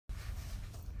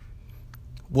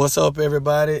What's up,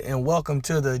 everybody, and welcome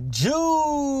to the Juice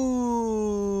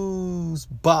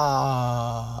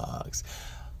Box.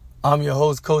 I'm your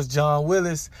host, Coach John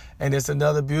Willis, and it's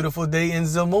another beautiful day in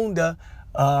Zamunda.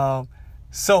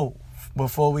 So,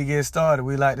 before we get started,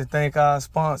 we'd like to thank our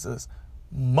sponsors,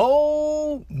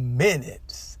 Mo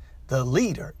Minutes, the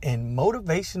leader in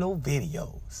motivational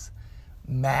videos,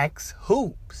 Max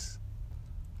Hoops,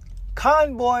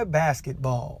 Convoy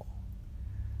Basketball,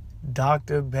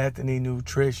 Dr. Bethany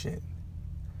Nutrition.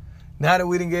 Now that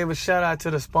we done gave a shout out to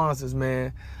the sponsors,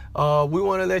 man, we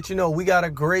want to let you know we got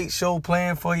a great show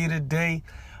planned for you today.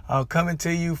 Coming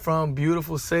to you from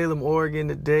beautiful Salem, Oregon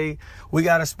today. We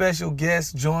got a special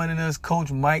guest joining us.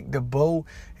 Coach Mike DuBose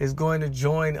is going to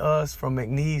join us from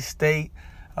McNeese State.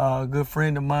 A good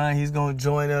friend of mine. He's going to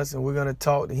join us, and we're going to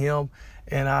talk to him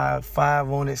in our 5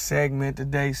 on It segment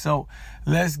today. So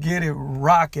let's get it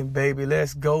rocking, baby.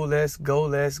 Let's go.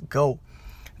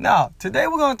 Now, today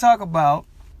we're going to talk about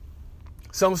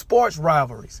some sports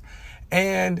rivalries.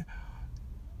 And,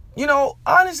 you know,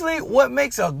 honestly, what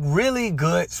makes a really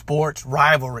good sports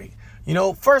rivalry? You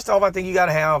know, first off, I think you got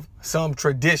to have some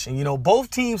tradition. You know, both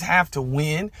teams have to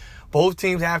win. Both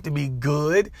teams have to be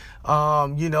good, and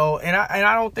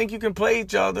I don't think you can play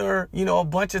each other, a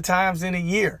bunch of times in a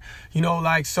year.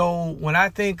 So when I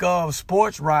think of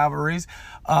sports rivalries,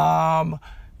 the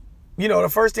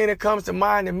first thing that comes to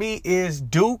mind to me is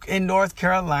Duke and North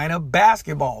Carolina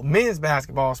basketball, men's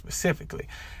basketball specifically.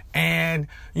 And,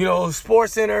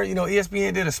 Sports Center,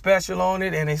 ESPN did a special on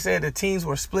it, and they said the teams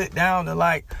were split down to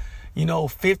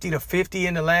 50-50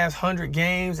 in the last 100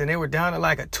 games, and they were down to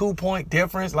a 2-point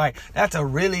difference. That's a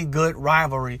really good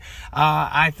rivalry.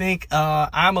 I think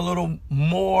I'm a little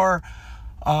more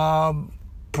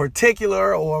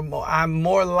particular, or I'm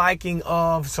more liking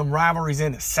of some rivalries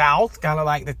in the South, kind of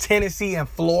like the Tennessee and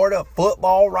Florida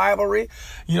football rivalry.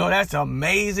 That's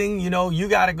amazing. You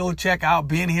got to go check out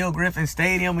Ben Hill Griffin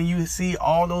Stadium, and you see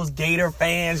all those Gator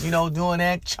fans, doing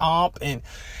that chomp and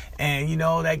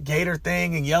that Gator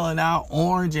thing and yelling out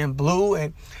orange and blue.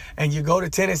 And you go to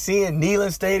Tennessee and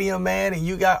Neyland Stadium, man, and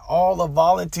you got all the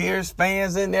Volunteers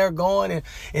fans in there going,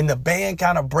 and the band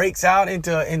kind of breaks out in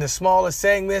the smaller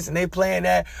segments, and they playing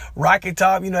that Rocket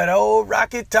Top, that old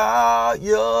Rocket Top,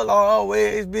 you'll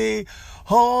always be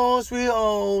home sweet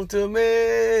home to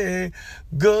me,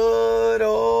 good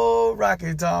old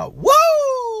Rocket Top.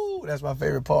 Woo! That's my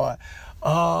favorite part.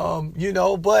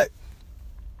 But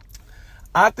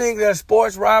I think that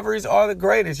sports rivalries are the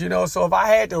greatest, So if I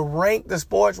had to rank the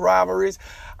sports rivalries,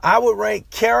 I would rank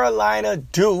Carolina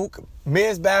Duke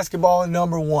men's basketball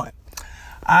number 1.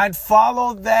 I'd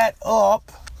follow that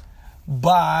up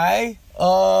by,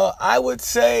 I would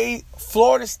say,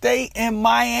 Florida State and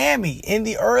Miami in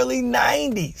the early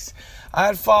 90s.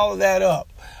 I'd follow that up.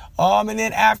 And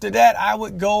then after that, I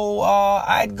would go,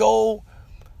 I'd go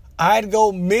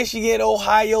Michigan,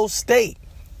 Ohio State.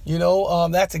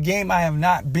 That's a game I have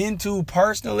not been to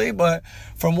personally, but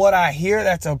from what I hear,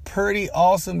 that's a pretty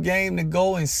awesome game to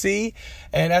go and see.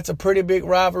 And that's a pretty big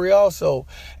rivalry also.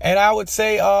 And I would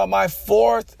say my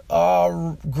 4th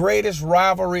greatest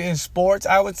rivalry in sports,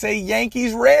 I would say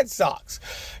Yankees Red Sox.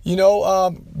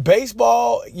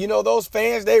 Baseball, those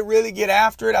fans, they really get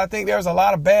after it. I think there's a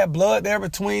lot of bad blood there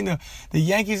between the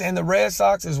Yankees and the Red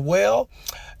Sox as well.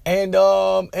 And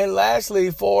lastly,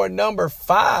 for number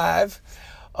 5,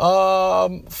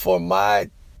 for my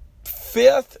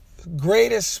 5th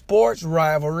greatest sports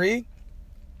rivalry,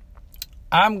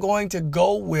 I'm going to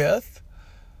go with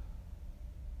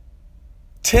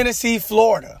Tennessee,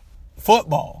 Florida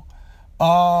football.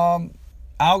 I'll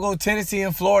go Tennessee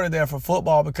and Florida there for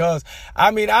football because, I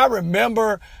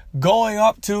remember going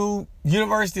up to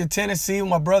University of Tennessee when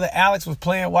my brother Alex was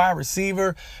playing wide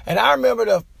receiver. And I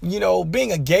remember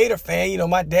being a Gator fan.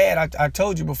 My dad, I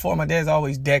told you before, my dad's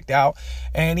always decked out.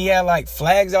 And he had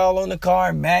flags all on the car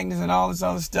and magnets and all this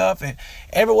other stuff. And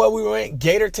everywhere we went,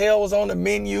 Gator tail was on the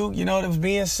menu, that was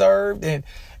being served. And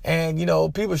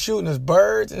people shooting us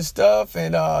birds and stuff,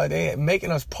 and they making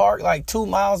us park 2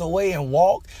 miles away and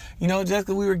walk, just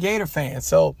because we were Gator fans.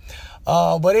 So,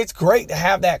 but it's great to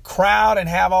have that crowd and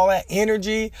have all that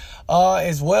energy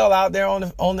as well out there on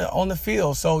the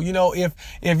field. So,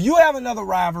 if you have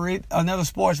another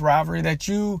sports rivalry that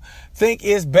you think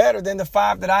is better than the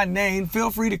 5 that I named, feel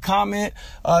free to comment,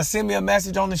 send me a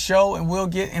message on the show, and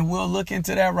we'll look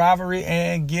into that rivalry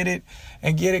and get it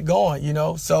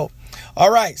going. So.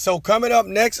 All right, so coming up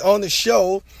next on the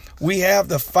show, we have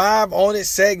the 5 on It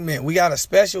segment. We got a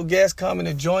special guest coming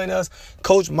to join us.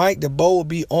 Coach Mike DuBose will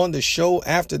be on the show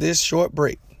after this short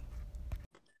break.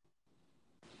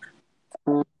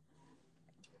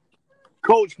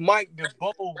 Coach Mike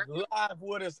DuBose live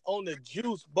with us on the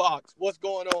Juice Box. What's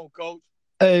going on, Coach?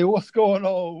 Hey, what's going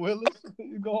on, Willis?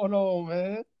 What's going on,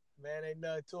 man? Man, ain't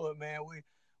nothing to it, man.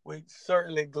 We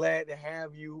certainly glad to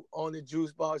have you on the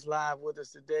Juice Box live with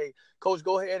us today. Coach,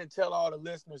 go ahead and tell all the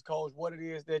listeners, Coach, what it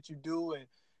is that you do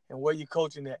and where you're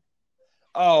coaching at.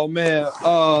 Oh man.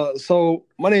 So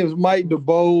my name is Mike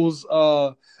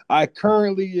DuBose. I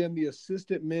currently am the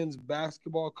assistant men's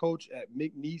basketball coach at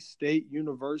McNeese State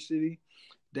University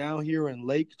down here in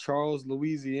Lake Charles,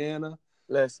 Louisiana.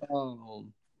 Listen.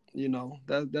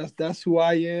 That's who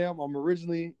I am. I'm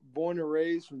originally born and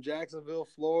raised from Jacksonville,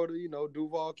 Florida,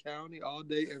 Duval County, all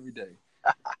day, every day.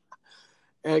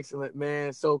 Excellent,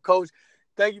 man. So, Coach,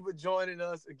 thank you for joining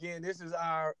us. Again, this is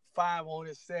our 5 on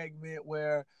it segment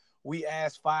where we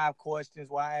ask 5 questions.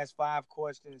 Well, I ask 5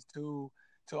 questions to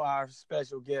our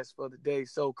special guest for the day.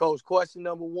 So, Coach, question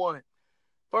number 1.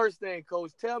 First thing,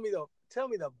 Coach, tell me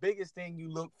the biggest thing you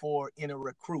look for in a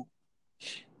recruit.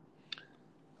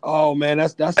 Oh man,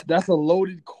 that's a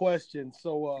loaded question.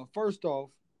 So first off,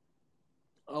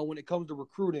 when it comes to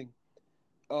recruiting,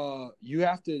 you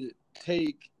have to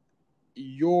take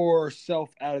yourself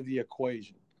out of the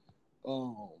equation.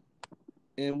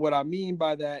 And what I mean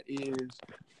by that is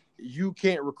you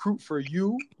can't recruit for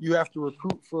you. You have to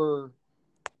recruit for,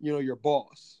 your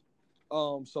boss.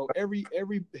 So every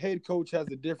head coach has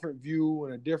a different view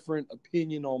and a different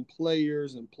opinion on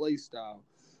players and play style.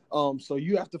 So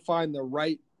you have to find the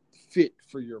right fit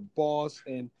for your boss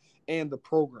and the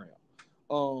program.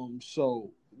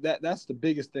 So that's the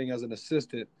biggest thing as an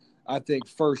assistant. I think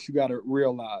first you got to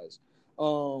realize.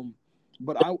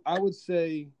 But I would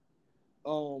say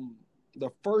the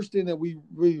first thing that we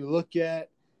really look at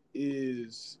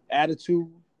is attitude.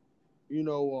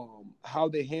 How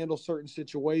they handle certain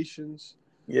situations.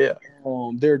 Yeah.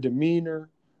 Their demeanor.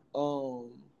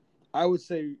 I would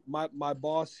say my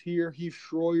boss here, Heath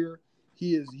Schroyer,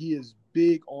 he is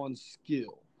big on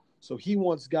skill. So he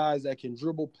wants guys that can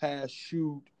dribble, pass,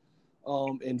 shoot,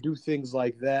 and do things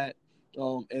like that.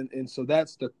 And so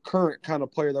that's the current kind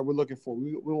of player that we're looking for.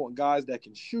 We want guys that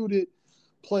can shoot it,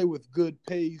 play with good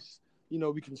pace.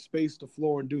 We can space the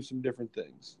floor and do some different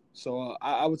things. So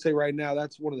I would say right now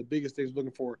that's one of the biggest things we're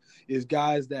looking for is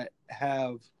guys that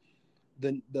have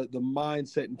the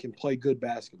mindset and can play good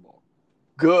basketball.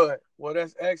 Good. Well,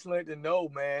 that's excellent to know,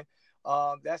 man.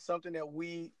 That's something that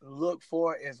we look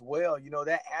for as well.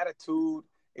 That attitude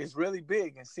is really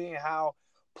big, and seeing how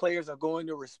players are going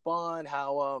to respond,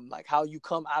 how you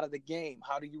come out of the game,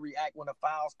 how do you react when a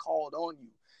foul's called on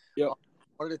you? Yep.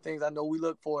 One of the things I know we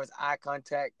look for is eye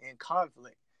contact and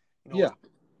conflict. Yeah.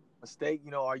 Mistake.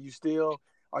 Are you still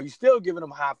giving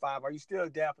them a high five? Are you still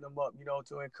dapping them up?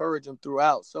 To encourage them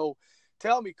throughout. So,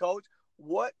 tell me, Coach.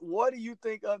 What do you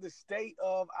think of the state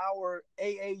of our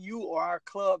AAU or our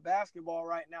club basketball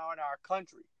right now in our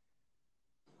country?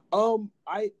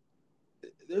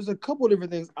 There's a couple of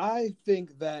different things. I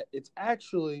think that it's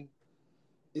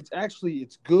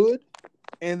good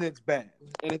and it's bad.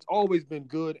 And it's always been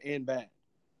good and bad.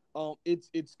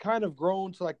 It's kind of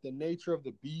grown to like the nature of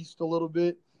the beast a little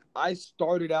bit. I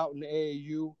started out in the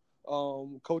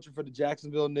AAU, coaching for the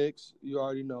Jacksonville Knicks. You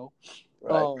already know.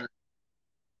 Right.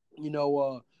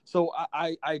 So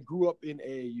I grew up in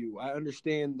AAU. I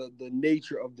understand the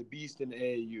nature of the beast in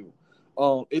AAU.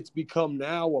 It's become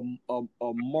now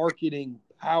a marketing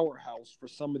powerhouse for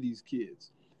some of these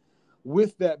kids.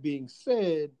 With that being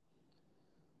said,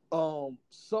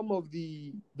 some of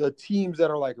the teams that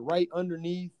are like right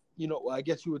underneath, I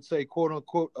guess you would say quote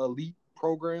unquote elite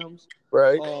programs.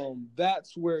 Right.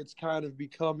 That's where it's kind of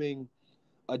becoming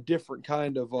a different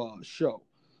kind of show.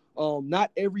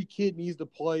 Not every kid needs to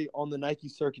play on the Nike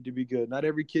circuit to be good. Not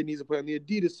every kid needs to play on the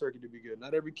Adidas circuit to be good.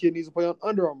 Not every kid needs to play on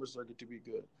Under Armour circuit to be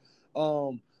good.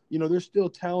 There's still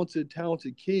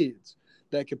talented kids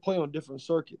that can play on different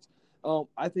circuits.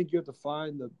 I think you have to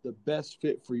find the best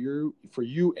fit for you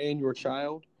and your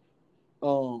child.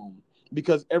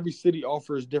 Because every city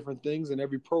offers different things and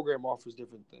every program offers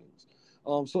different things.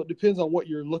 So it depends on what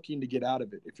you're looking to get out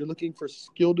of it. If you're looking for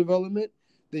skill development,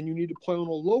 then you need to play on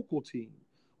a local team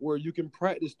where you can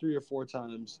practice 3 or 4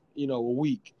 times, a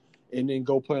week and then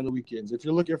go play on the weekends. If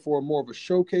you're looking for more of a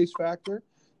showcase factor,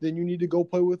 then you need to go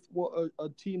play with a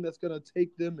team that's going to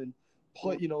take them and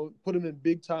play, put them in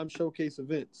big time showcase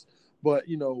events. But,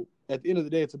 at the end of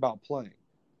the day, it's about playing.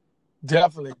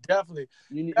 Definitely.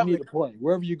 You need to play.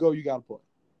 Wherever you go, you got to play.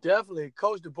 Definitely.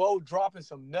 Coach DuBose dropping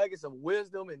some nuggets of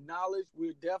wisdom and knowledge.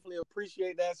 We definitely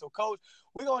appreciate that. So, Coach,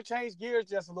 we're going to change gears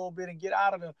just a little bit and get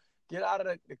out of the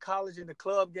college and the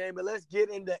club game, and let's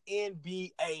get into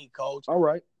NBA, Coach. All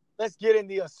right. Let's get in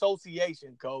the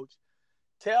association, Coach.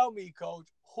 tell me, Coach,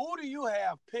 who do you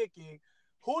have picking?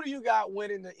 Who do you got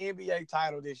winning the NBA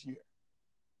title this year?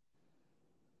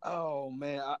 Oh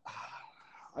man,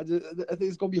 I think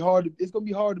it's gonna be hard. It's gonna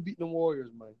be hard to beat the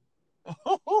Warriors, man.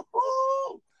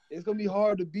 It's gonna be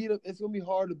hard to beat them. It's gonna be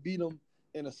hard to beat them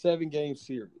in a 7-game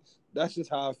series. That's just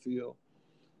how I feel.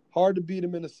 Hard to beat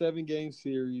them in a 7-game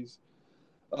series.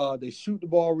 They shoot the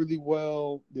ball really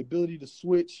well. The ability to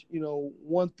switch,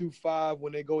 1 through 5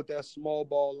 when they go with that small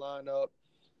ball lineup.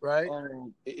 Right.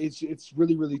 It's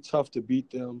really, really tough to beat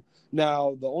them.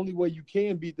 Now, the only way you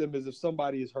can beat them is if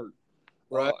somebody is hurt.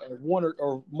 Right. One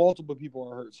or multiple people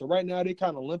are hurt. So right now they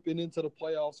kind of limping into the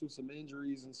playoffs with some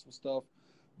injuries and some stuff.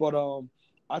 But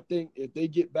I think if they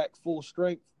get back full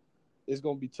strength, it's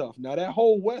going to be tough. Now, that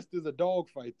whole West is a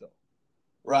dogfight, though.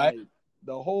 Right. Like,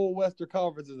 the whole Western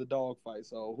Conference is a dogfight.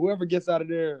 So whoever gets out of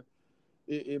there,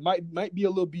 it might be a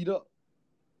little beat up.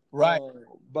 Right.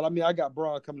 But I mean, I got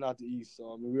Braun coming out the East.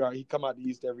 So I mean, he come out the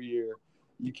East every year.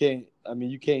 You can't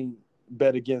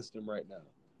bet against him right now.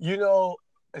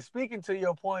 Speaking to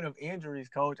your point of injuries,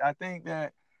 Coach, I think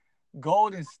that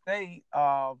Golden State,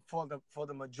 for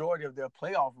the majority of their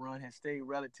playoff run, has stayed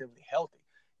relatively healthy.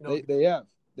 They have.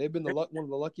 They've been one of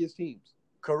the luckiest teams.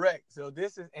 Correct. So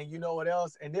this is, and you know what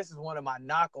else? And this is one of my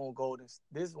knocks on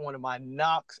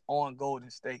Golden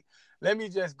State. Let me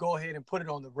just go ahead and put it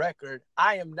on the record.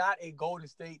 I am not a Golden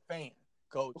State fan,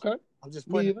 Coach. Okay. I'm just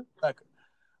putting it on the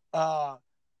record.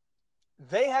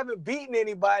 They haven't beaten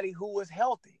anybody who was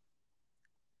healthy.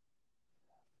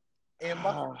 In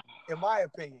my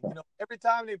opinion, every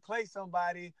time they play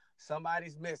somebody,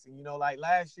 somebody's missing. Like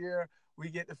last year, we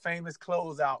get the famous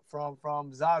closeout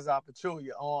from Zaza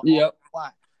Pachulia on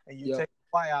Kawhi, and you take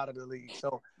Kawhi out of the league.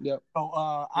 So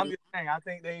I'm just saying, I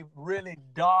think they've really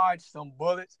dodged some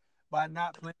bullets by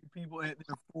not playing people at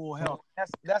their full health.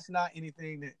 That's not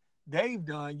anything that they've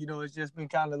done. It's just been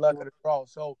kind of luck of the draw.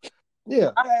 So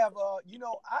I have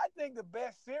I think the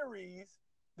best series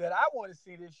that I want to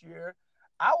see this year,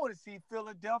 I want to see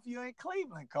Philadelphia and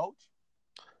Cleveland, Coach.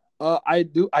 I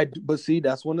do. But see,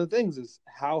 that's one of the things is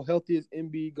how healthy is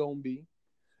Embiid gonna be?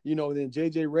 Then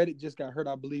JJ Redick just got hurt,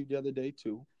 I believe, the other day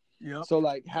too. Yeah. So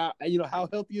like how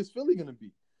healthy is Philly gonna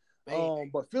be?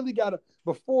 But Philly gotta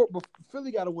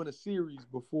win a series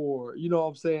before. You know what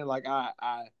I'm saying? Like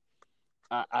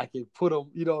I can put them.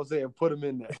 You know what I'm saying? Put them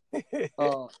in there.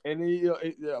 And then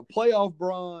playoff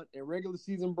Braun and regular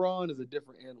season Braun is a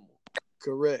different animal.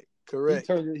 Correct.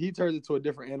 He turns into a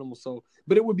different animal. So,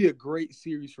 but it would be a great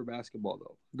series for basketball,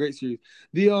 though. Great series.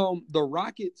 The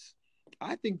Rockets.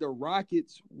 I think the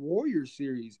Rockets Warriors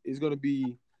series is going to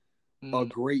be a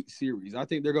great series. I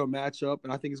think they're going to match up,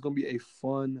 and I think it's going to be a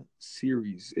fun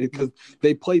series because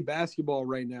they play basketball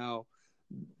right now,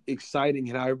 exciting,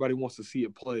 and how everybody wants to see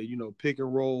it play. Pick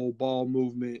and roll, ball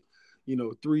movement.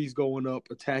 Threes going up,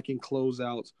 attacking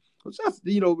closeouts. Just,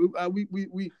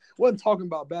 we wasn't talking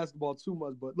about basketball too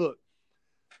much, but look,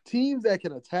 teams that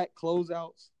can attack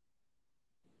closeouts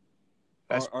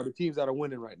are the teams that are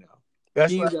winning right now.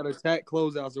 Teams that attack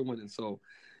closeouts are winning. So,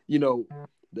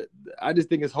 I just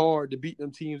think it's hard to beat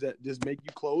them teams that just make you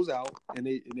close out and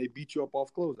they beat you up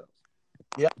off closeouts.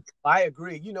 Yeah, I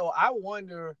agree. I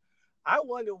wonder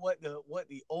what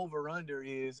the over under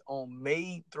is on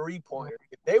made 3-pointers.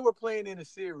 If they were playing in a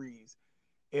series.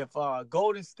 If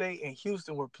Golden State and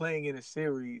Houston were playing in a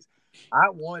series, I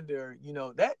wonder,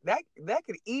 that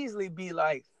could easily be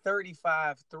like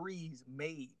 35 threes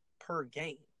made per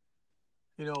game.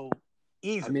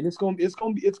 Easily. I mean, it's gonna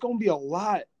be a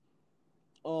lot.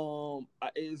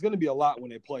 It's gonna be a lot when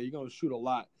they play. You're gonna shoot a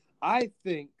lot. I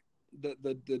think the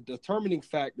determining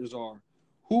factors are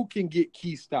who can get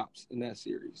key stops in that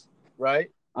series.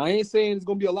 Right. I ain't saying it's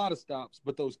gonna be a lot of stops,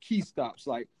 but those key stops,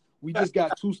 like. We just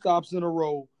got 2 stops in a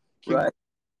row. Right.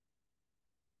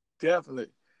 Definitely.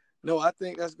 No, I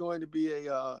think that's going to be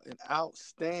an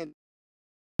outstanding.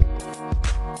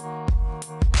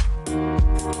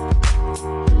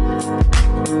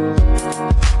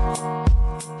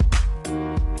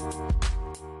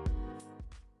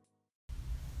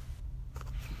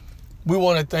 We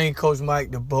want to thank Coach Mike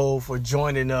DuBose for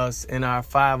joining us in our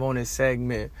 5 on It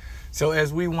segment. So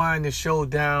as we wind the show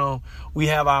down, we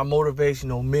have our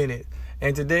motivational minute.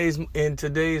 And in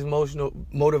today's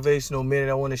motivational minute,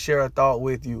 I want to share a thought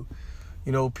with you.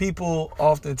 People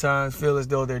oftentimes feel as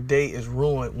though their day is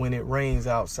ruined when it rains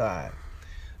outside.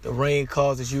 The rain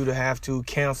causes you to have to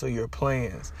cancel your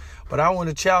plans. But I want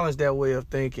to challenge that way of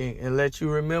thinking and let you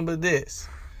remember this.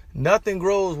 Nothing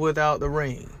grows without the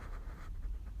rain.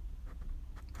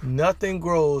 Nothing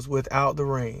grows without the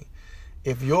rain.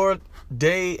 If your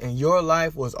day and your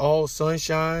life was all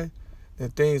sunshine, then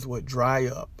things would dry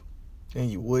up. and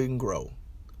you wouldn't grow.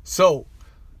 So,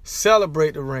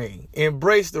 celebrate the rain.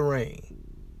 Embrace the rain.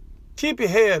 Keep your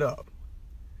head up.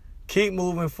 Keep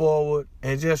moving forward.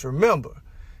 And just remember,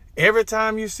 every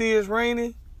time you see it's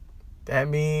raining, that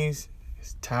means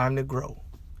it's time to grow.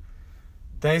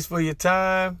 Thanks for your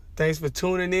time. Thanks for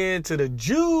tuning in to the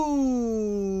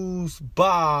Juice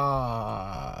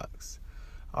Box.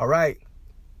 All right.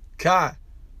 Kai,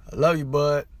 I love you,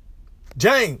 bud.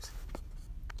 James,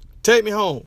 take me home.